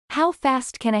How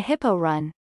fast can a hippo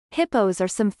run? Hippos are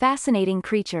some fascinating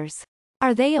creatures.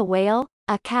 Are they a whale,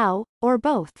 a cow, or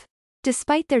both?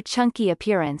 Despite their chunky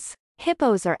appearance,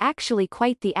 hippos are actually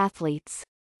quite the athletes.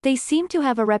 They seem to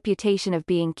have a reputation of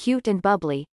being cute and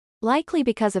bubbly, likely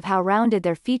because of how rounded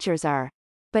their features are.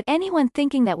 But anyone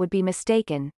thinking that would be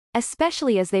mistaken,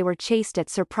 especially as they were chased at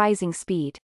surprising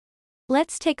speed.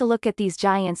 Let's take a look at these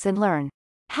giants and learn.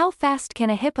 How fast can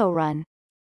a hippo run?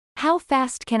 How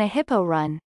fast can a hippo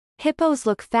run? Hippos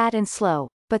look fat and slow,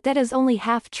 but that is only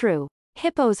half true.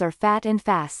 Hippos are fat and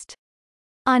fast.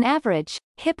 On average,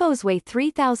 hippos weigh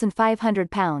 3,500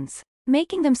 pounds,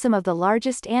 making them some of the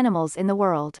largest animals in the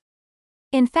world.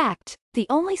 In fact, the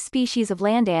only species of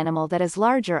land animal that is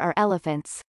larger are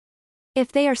elephants.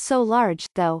 If they are so large,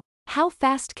 though, how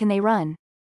fast can they run?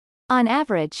 On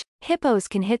average, hippos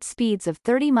can hit speeds of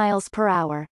 30 miles per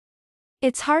hour.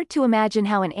 It's hard to imagine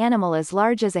how an animal as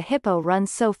large as a hippo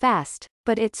runs so fast,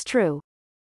 but it's true.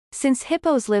 Since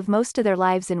hippos live most of their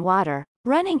lives in water,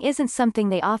 running isn't something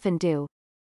they often do.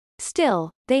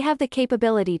 Still, they have the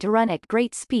capability to run at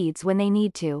great speeds when they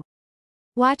need to.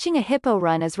 Watching a hippo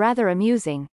run is rather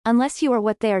amusing, unless you are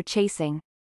what they are chasing.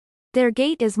 Their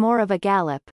gait is more of a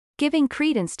gallop, giving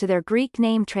credence to their Greek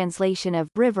name translation of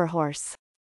river horse.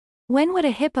 When would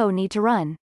a hippo need to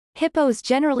run? Hippos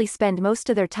generally spend most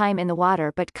of their time in the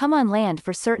water but come on land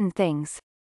for certain things.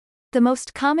 The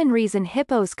most common reason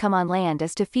hippos come on land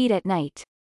is to feed at night.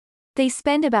 They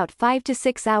spend about 5 to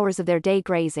 6 hours of their day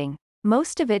grazing,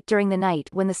 most of it during the night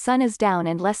when the sun is down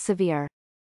and less severe.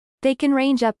 They can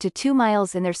range up to 2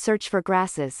 miles in their search for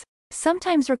grasses,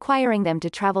 sometimes requiring them to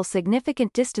travel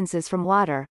significant distances from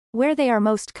water, where they are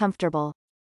most comfortable.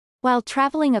 While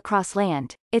traveling across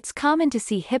land, it's common to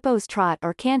see hippos trot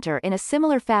or canter in a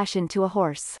similar fashion to a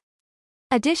horse.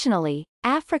 Additionally,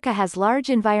 Africa has large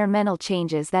environmental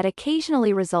changes that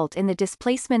occasionally result in the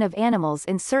displacement of animals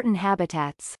in certain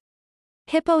habitats.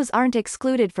 Hippos aren't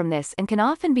excluded from this and can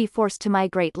often be forced to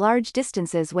migrate large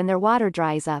distances when their water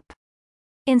dries up.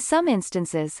 In some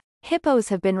instances, hippos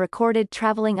have been recorded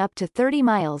traveling up to 30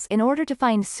 miles in order to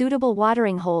find suitable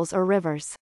watering holes or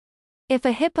rivers. If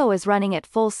a hippo is running at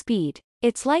full speed,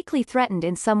 it's likely threatened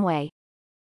in some way.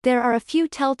 There are a few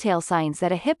telltale signs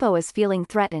that a hippo is feeling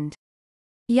threatened.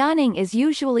 Yawning is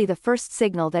usually the first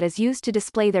signal that is used to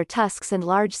display their tusks and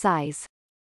large size.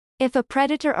 If a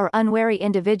predator or unwary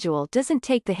individual doesn't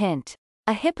take the hint,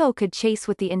 a hippo could chase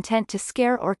with the intent to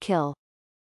scare or kill.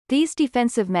 These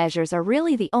defensive measures are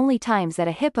really the only times that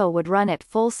a hippo would run at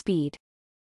full speed.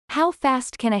 How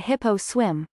fast can a hippo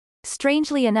swim?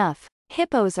 Strangely enough,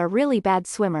 hippos are really bad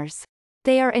swimmers.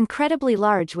 They are incredibly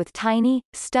large with tiny,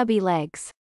 stubby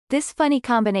legs. This funny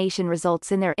combination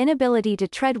results in their inability to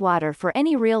tread water for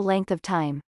any real length of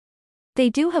time. They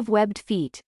do have webbed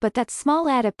feet, but that small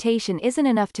adaptation isn't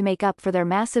enough to make up for their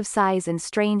massive size and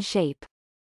strange shape.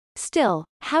 Still,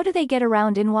 how do they get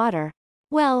around in water?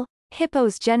 Well,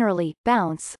 hippos generally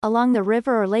bounce along the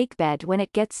river or lake bed when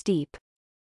it gets deep.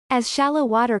 As shallow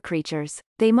water creatures,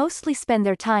 they mostly spend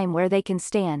their time where they can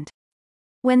stand.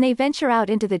 When they venture out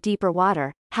into the deeper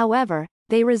water, however,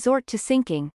 they resort to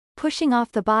sinking, pushing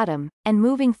off the bottom, and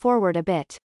moving forward a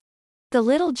bit. The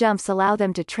little jumps allow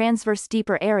them to traverse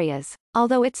deeper areas,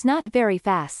 although it's not very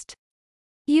fast.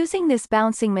 Using this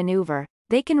bouncing maneuver,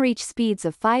 they can reach speeds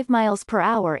of 5 miles per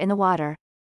hour in the water.